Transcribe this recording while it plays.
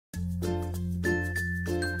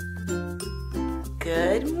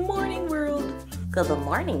Good morning, world. Good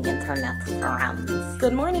morning, internet friends.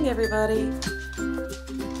 Good morning, everybody.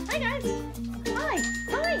 Hi, guys. Hi.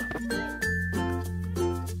 Hi.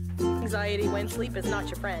 Anxiety when sleep is not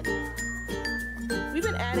your friend. We've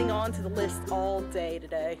been adding on to the list all day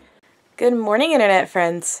today. Good morning, internet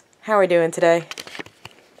friends. How are we doing today?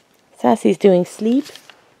 Sassy's doing sleep.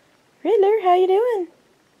 Riddler, how you doing?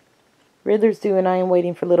 Riddler's doing I am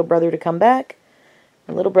waiting for little brother to come back.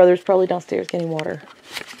 And little brother's probably downstairs getting water.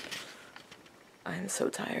 I'm so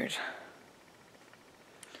tired.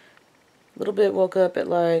 Little bit woke up at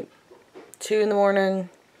like 2 in the morning.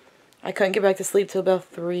 I couldn't get back to sleep till about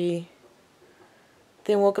 3.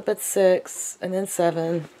 Then woke up at 6 and then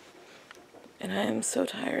 7. And I am so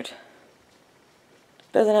tired.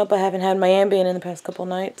 Doesn't help I haven't had my Ambien in the past couple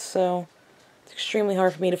nights, so it's extremely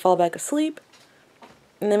hard for me to fall back asleep.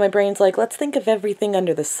 And then my brain's like, let's think of everything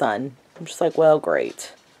under the sun. I'm just like, well,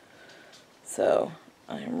 great. So,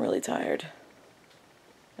 I'm really tired.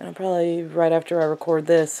 And I'll probably, right after I record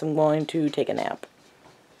this, I'm going to take a nap.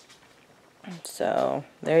 So,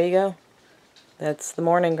 there you go. That's the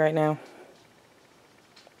morning right now.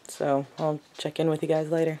 So, I'll check in with you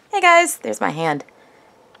guys later. Hey, guys. There's my hand.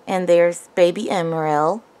 And there's baby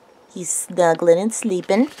Emerald. He's snuggling and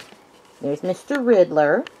sleeping. There's Mr.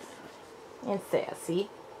 Riddler. And Sassy.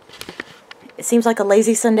 It seems like a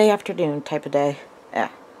lazy Sunday afternoon type of day. Yeah.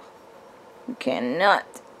 You cannot.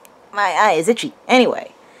 My eye is itchy.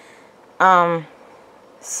 Anyway.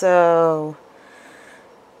 So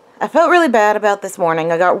I felt really bad about this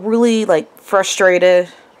morning. I got really, like, frustrated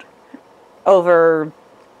over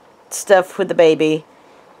stuff with the baby.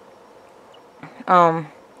 I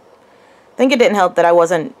think it didn't help that I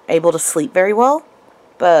wasn't able to sleep very well.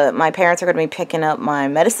 But my parents are going to be picking up my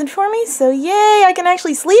medicine for me, so yay, I can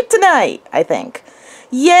actually sleep tonight, I think.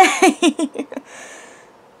 Yay!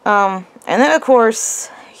 And then, of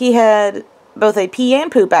course, he had both a pee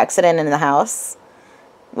and poop accident in the house,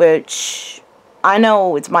 which I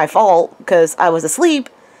know it's my fault because I was asleep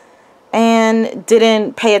and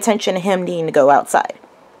didn't pay attention to him needing to go outside.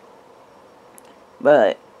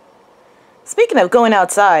 But speaking of going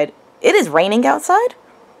outside, it is raining outside.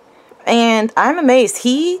 And I'm amazed.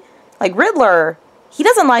 He, like Riddler, he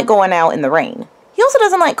doesn't like going out in the rain. He also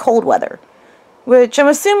doesn't like cold weather, which I'm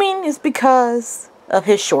assuming is because of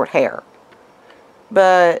his short hair.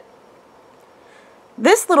 But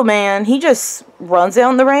this little man, he just runs out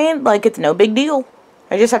in the rain like it's no big deal.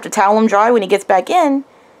 I just have to towel him dry when he gets back in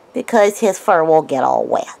because his fur will get all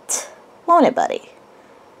wet. Won't it, buddy?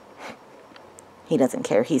 He doesn't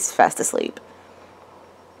care. He's fast asleep.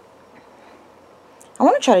 I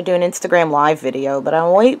want to try to do an Instagram live video, but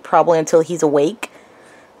I'll wait probably until he's awake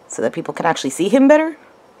so that people can actually see him better.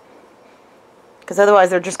 Because otherwise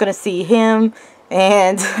they're just going to see him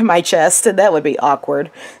and my chest, and that would be awkward.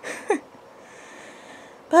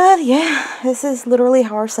 But yeah, this is literally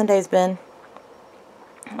how our Sunday's been.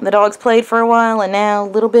 The dogs played for a while, and now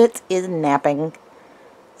Little Bit is napping.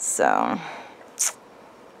 So,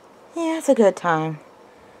 yeah, it's a good time.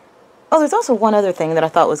 Oh, there's also one other thing that I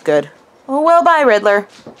thought was good. Oh, well, bye, Riddler.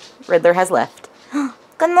 Riddler has left.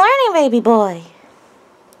 Good morning, baby boy.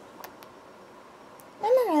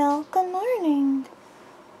 Emerald, good morning.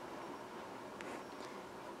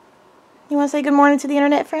 You want to say good morning to the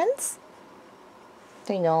internet friends?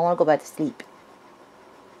 There you go, I want to go back to sleep.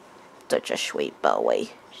 Such a sweet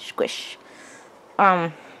boy. Squish.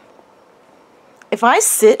 If I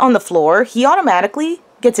sit on the floor, he automatically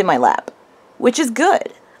gets in my lap, which is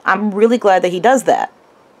good. I'm really glad that he does that.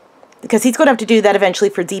 Because he's going to have to do that eventually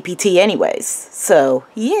for DPT anyways. So,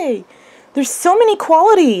 yay. There's so many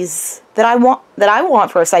qualities that I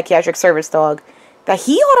want for a psychiatric service dog that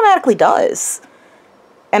he automatically does.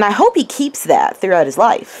 And I hope he keeps that throughout his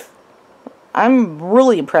life. I'm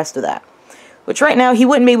really impressed with that. Which right now, he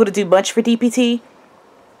wouldn't be able to do much for DPT.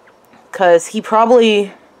 Because he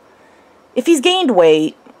probably, if he's gained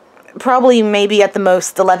weight, probably maybe at the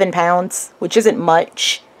most 11 pounds, which isn't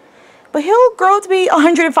much. But he'll grow to be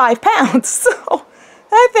 105 pounds, so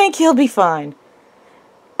I think he'll be fine.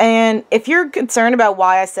 And if you're concerned about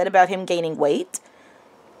why I said about him gaining weight,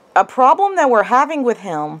 a problem that we're having with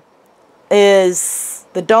him is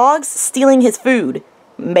the dogs stealing his food,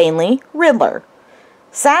 mainly Riddler.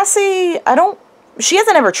 Sassy, she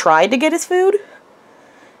hasn't ever tried to get his food.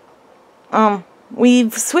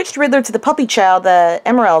 We've switched Riddler to the puppy chow that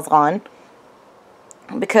Emerald's on,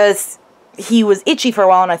 because he was itchy for a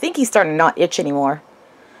while, and I think he's starting to not itch anymore.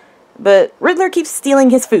 But Riddler keeps stealing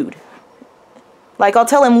his food. Like, I'll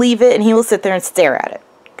tell him leave it, and he will sit there and stare at it.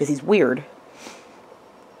 Because he's weird.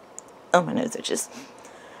 Oh, my nose itches.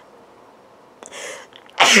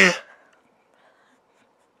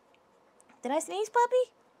 Did I sneeze,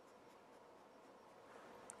 puppy?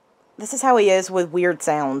 This is how he is with weird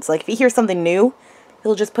sounds. Like, if he hears something new,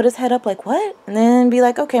 he'll just put his head up like, what? And then be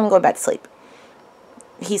like, okay, I'm going back to sleep.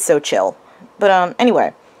 He's so chill. But,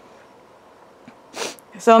 anyway.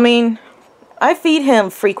 So, I mean, I feed him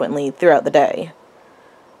frequently throughout the day.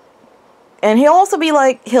 And he'll also be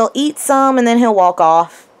like, he'll eat some and then he'll walk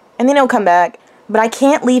off. And then he'll come back. But I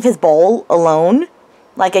can't leave his bowl alone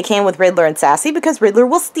like I can with Riddler and Sassy because Riddler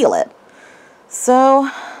will steal it. So,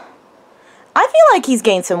 I feel like he's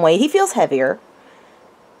gained some weight. He feels heavier.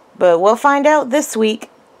 But we'll find out this week.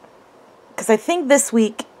 Because I think this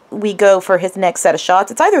week we go for his next set of shots.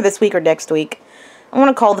 It's either this week or next week. I want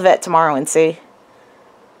to call the vet tomorrow and see.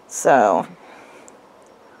 So.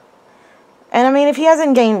 And I mean, if he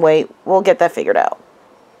hasn't gained weight, we'll get that figured out.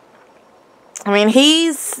 I mean,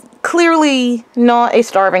 he's clearly not a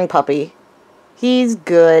starving puppy. He's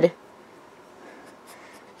good.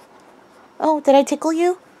 Oh, did I tickle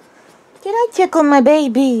you? Did I tickle my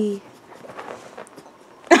baby?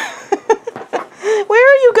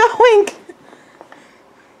 Where are you going?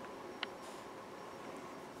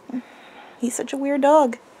 He's such a weird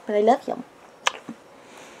dog, but I love him.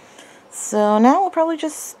 So now we'll probably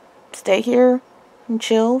just stay here and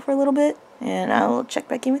chill for a little bit, and I'll check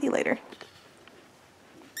back in with you later.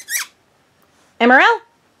 Emerald?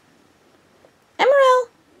 Emerald?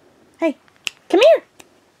 Hey, come here.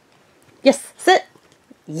 Yes, sit.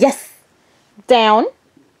 Yes. Down.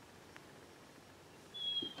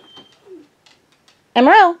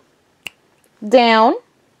 Emerald. Down.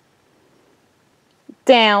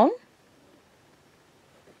 Down.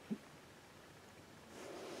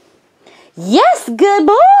 Yes, good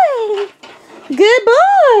boy. Good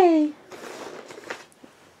boy.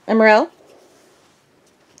 Emerald.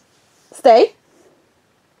 Stay.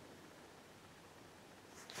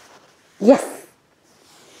 Yes.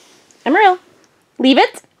 Emerald. Leave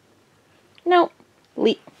it. No.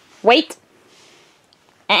 Wait. Wait.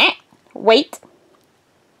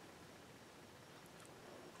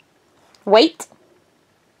 Wait.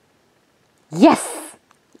 Yes.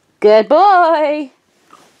 Good boy.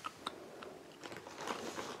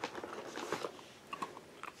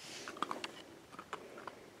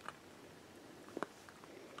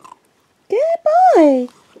 Good boy.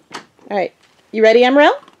 All right. You ready,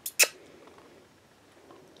 Emerald?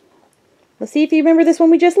 Let's see if you remember this one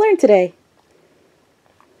we just learned today.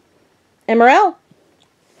 Emerald.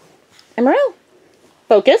 Emerald.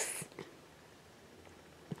 Focus.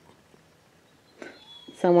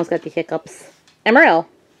 Someone's got the hiccups. Emerald.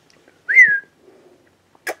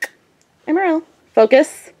 Emerald.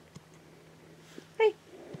 Focus. Hey.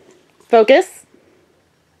 Focus.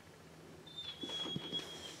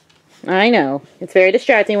 I know. It's very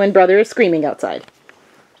distracting when brother is screaming outside.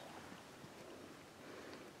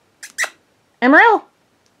 Emerald.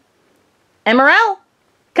 Emerald.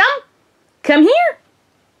 Come. Come here.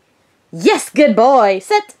 Yes, good boy.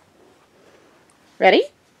 Sit. Ready?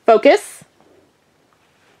 Focus.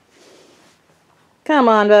 Come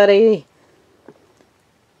on, buddy.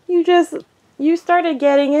 You started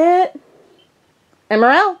getting it.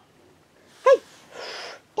 Emerald. Hey.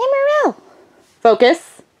 Emerald.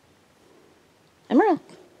 Focus. Emerald.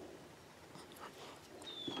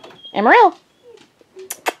 Emerald.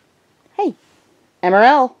 Hey.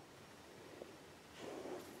 Emerald.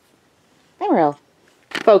 Emerald.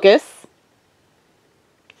 Focus.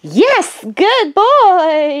 Yes! Good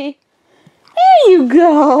boy! There you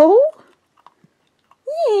go!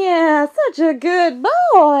 Yeah, such a good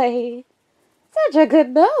boy! Such a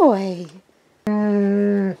good boy!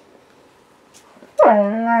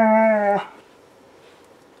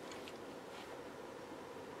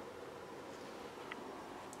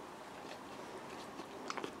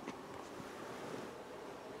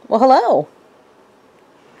 Well, hello.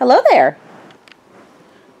 Hello there.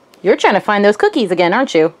 You're trying to find those cookies again,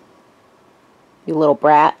 aren't you? You little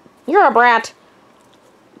brat. You're a brat.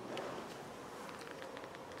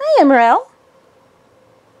 Hi, Emerald.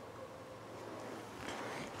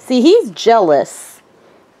 See, he's jealous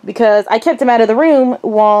because I kept him out of the room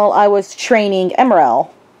while I was training Emerald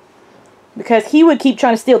because he would keep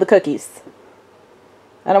trying to steal the cookies.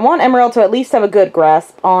 And I want Emerald to at least have a good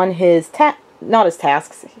grasp on his not his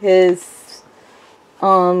tasks, his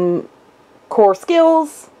core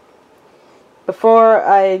skills before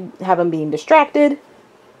I have him being distracted.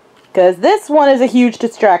 Because this one is a huge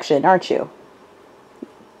distraction, aren't you?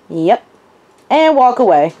 Yep. And walk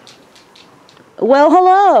away. Well,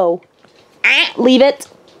 hello. Leave it.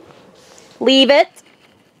 Leave it.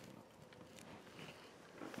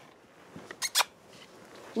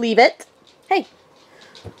 Leave it. Hey.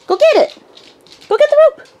 Go get it. Go get the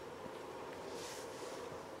rope.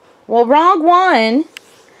 Well, wrong one.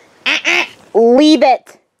 Leave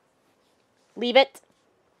it. Leave it.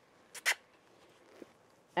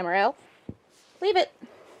 Emerald, leave it.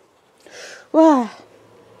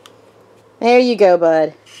 There you go,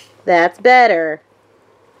 bud. That's better.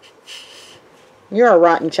 You're a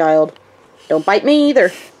rotten child. Don't bite me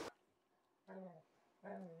either.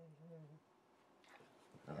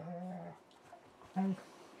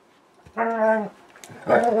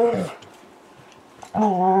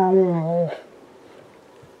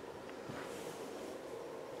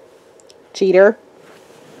 Cheater.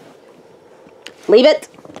 Leave it.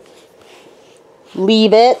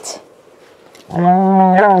 Leave it. Leave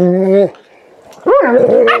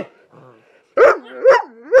it.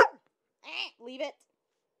 Leave it.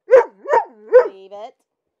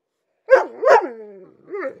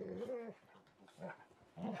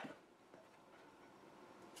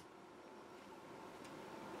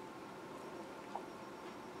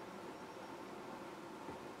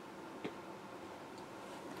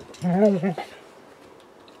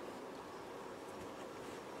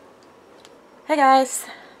 Hey guys,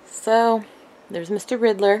 so there's Mr.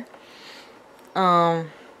 Riddler.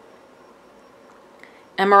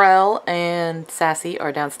 Emerald and Sassy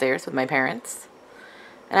are downstairs with my parents,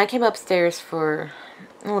 and I came upstairs for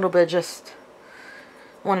a little bit, just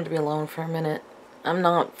wanted to be alone for a minute. I'm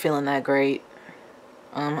not feeling that great.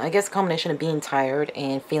 I guess a combination of being tired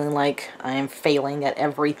and feeling like I am failing at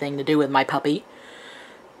everything to do with my puppy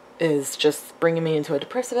is just bringing me into a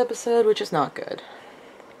depressive episode, which is not good.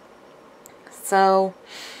 So,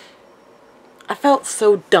 I felt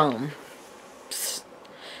so dumb.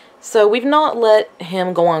 So, we've not let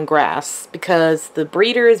him go on grass because the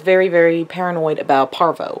breeder is very, very paranoid about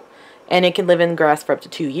parvo, and it can live in grass for up to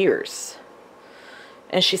 2 years.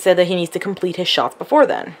 And she said that he needs to complete his shots before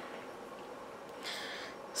then.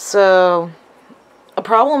 So, a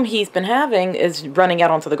problem he's been having is running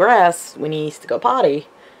out onto the grass when he needs to go potty.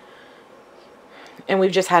 And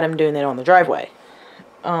we've just had him doing it on the driveway.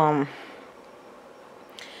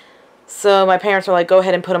 So my parents were like, go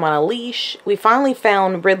ahead and put him on a leash. We finally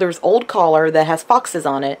found Riddler's old collar that has foxes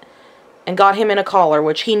on it and got him in a collar,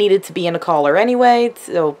 which he needed to be in a collar anyway,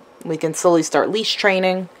 so we can slowly start leash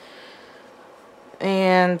training.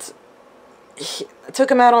 And I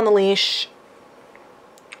took him out on the leash,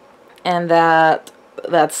 and that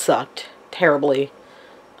sucked terribly.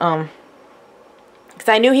 Because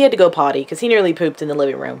I knew he had to go potty, because he nearly pooped in the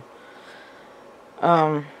living room.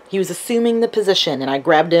 He was assuming the position, and I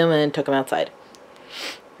grabbed him and took him outside.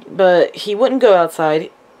 But he wouldn't go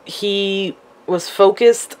outside. He was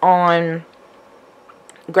focused on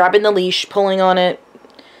grabbing the leash, pulling on it,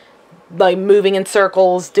 like moving in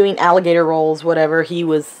circles, doing alligator rolls, whatever. He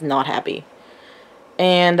was not happy.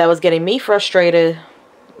 And that was getting me frustrated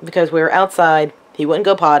because we were outside. He wouldn't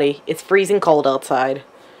go potty. It's freezing cold outside.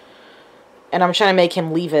 And I'm trying to make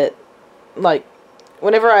him leave it. Like,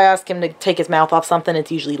 whenever I ask him to take his mouth off something,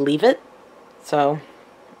 it's usually leave it. So,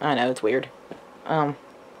 I know, it's weird.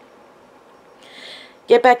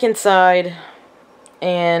 Get back inside,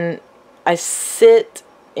 and I sit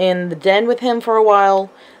in the den with him for a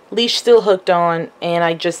while, leash still hooked on, and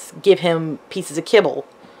I just give him pieces of kibble.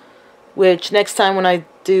 Which, next time when I'm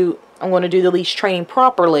going to do the leash training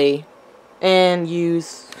properly, and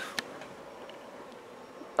use...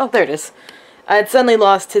 Oh, there it is. I had suddenly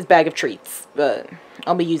lost his bag of treats, but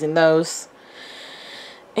I'll be using those.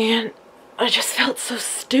 And I just felt so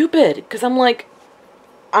stupid, because I'm like,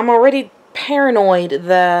 I'm already paranoid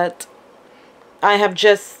that I have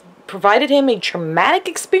just provided him a traumatic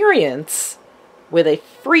experience with a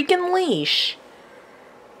freaking leash.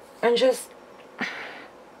 And just,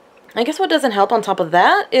 I guess what doesn't help on top of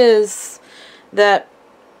that is that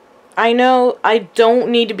I know I don't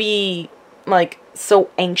need to be, like, so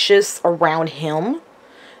anxious around him,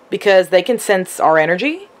 because they can sense our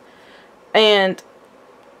energy, and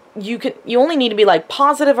you only need to be like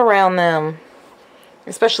positive around them,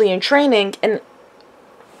 especially in training. And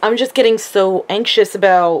I'm just getting so anxious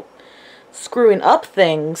about screwing up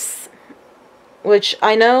things, which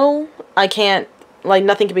I know I can't, like,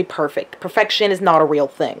 nothing can be perfect. Perfection is not a real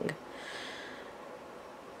thing.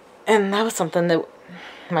 And that was something that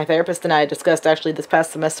my therapist and I discussed actually this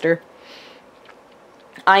past semester.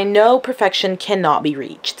 I know perfection cannot be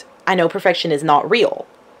reached. I know perfection is not real.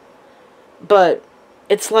 But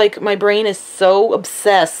it's like my brain is so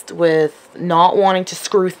obsessed with not wanting to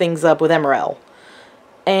screw things up with Emerald.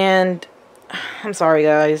 And I'm sorry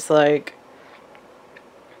guys, like,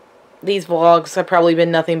 these vlogs have probably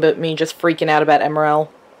been nothing but me just freaking out about Emerald,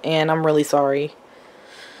 and I'm really sorry.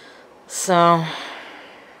 So,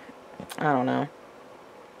 I don't know.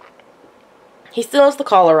 He still has the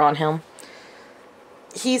collar on him.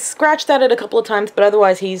 He's scratched at it a couple of times, but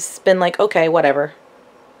otherwise he's been like, okay, whatever.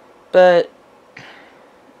 But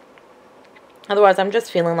otherwise, I'm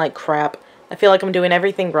just feeling like crap. I feel like I'm doing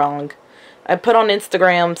everything wrong. I put on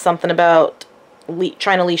Instagram something about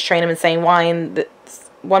trying to leash train him and saying why, and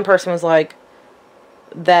one person was like,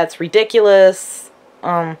 that's ridiculous.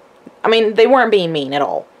 I mean, they weren't being mean at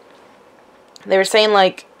all. They were saying,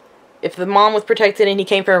 like, if the mom was protected and he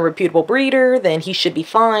came from a reputable breeder, then he should be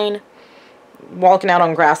fine. Walking out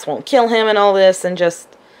on grass won't kill him and all this, and just,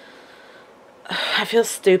 I feel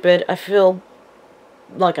stupid. I feel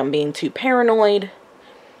like I'm being too paranoid.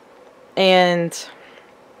 And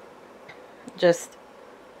just,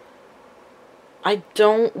 I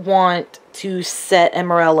don't want to set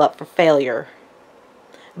Emerald up for failure.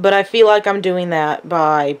 But I feel like I'm doing that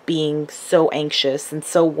by being so anxious and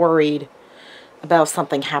so worried about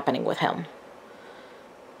something happening with him.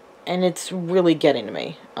 And it's really getting to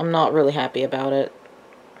me. I'm not really happy about it.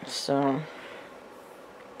 So,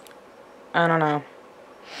 I don't know.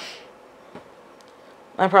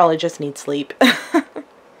 I probably just need sleep.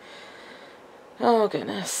 Oh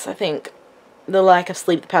goodness. I think the lack of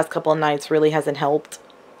sleep the past couple of nights really hasn't helped.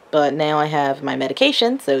 But now I have my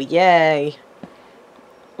medication, so yay.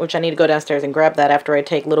 Which I need to go downstairs and grab that after I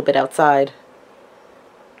take a little bit outside.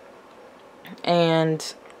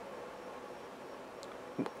 And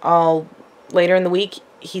later in the week,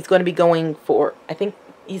 he's going to be going for, I think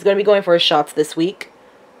he's going to be going for his shots this week.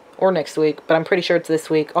 Or next week, but I'm pretty sure it's this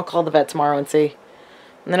week. I'll call the vet tomorrow and see.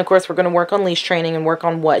 And then of course we're going to work on leash training and work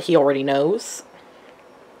on what he already knows.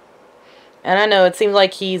 And I know it seems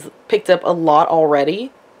like he's picked up a lot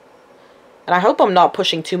already. And I hope I'm not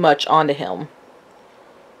pushing too much onto him.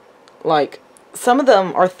 Like, some of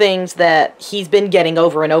them are things that he's been getting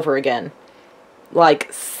over and over again.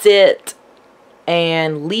 Like, sit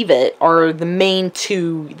and leave it are the main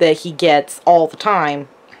two that he gets all the time.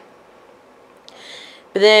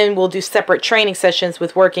 But then we'll do separate training sessions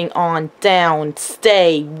with working on down,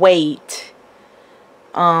 stay, wait,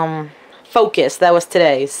 focus. That was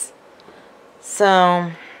today's.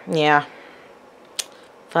 So, yeah.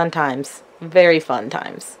 Fun times. Very fun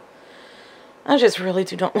times. I just really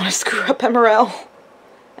do not want to screw up Emerald.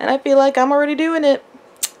 And I feel like I'm already doing it.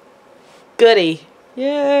 Goody.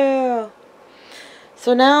 Yeah.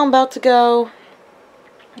 So now I'm about to go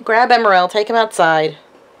grab Emerald, take him outside,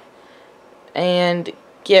 and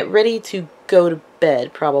get ready to go to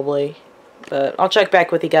bed, probably. But I'll check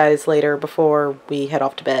back with you guys later before we head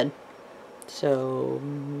off to bed. So,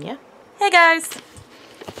 yeah. Hey guys!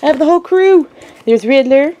 I have the whole crew. There's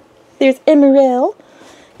Riddler, there's Emerald,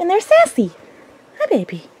 and there's Sassy. Hi,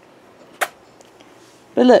 baby.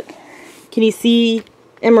 But look, can you see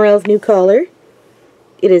Emerald's new collar?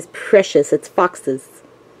 It is precious. It's Fox's.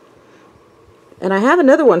 And I have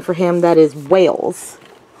another one for him that is whales.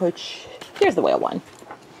 Which, here's the whale one.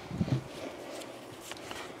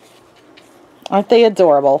 Aren't they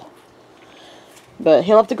adorable? But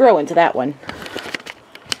he'll have to grow into that one.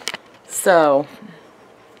 So,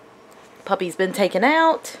 puppy's been taken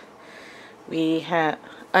out.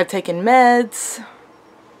 I've taken meds.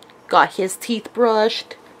 Got his teeth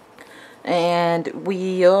brushed. And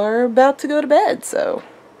we are about to go to bed, so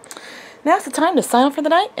now's the time to sign off for the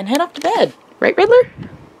night and head off to bed. Right, Riddler?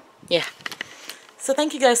 Yeah. So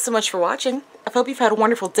thank you guys so much for watching. I hope you've had a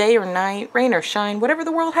wonderful day or night, rain or shine, whatever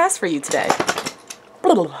the world has for you today.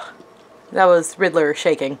 That was Riddler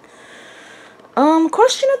shaking.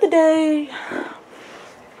 Question of the day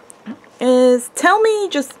is, tell me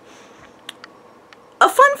just a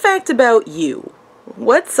fun fact about you.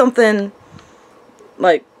 What's something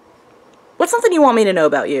you want me to know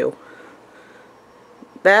about you?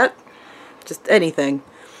 That? Just anything.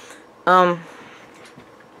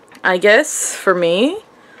 I guess, for me,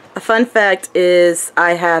 a fun fact is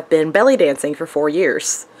I have been belly dancing for 4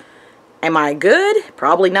 years. Am I good?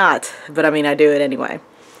 Probably not, but I mean, I do it anyway.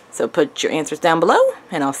 So put your answers down below,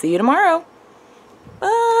 and I'll see you tomorrow.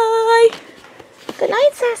 Bye! Good night,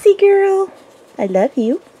 sassy girl. I love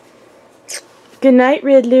you. Good night,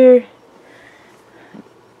 Riddler.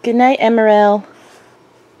 Good night, Emerald.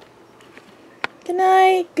 Good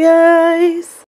night, guys.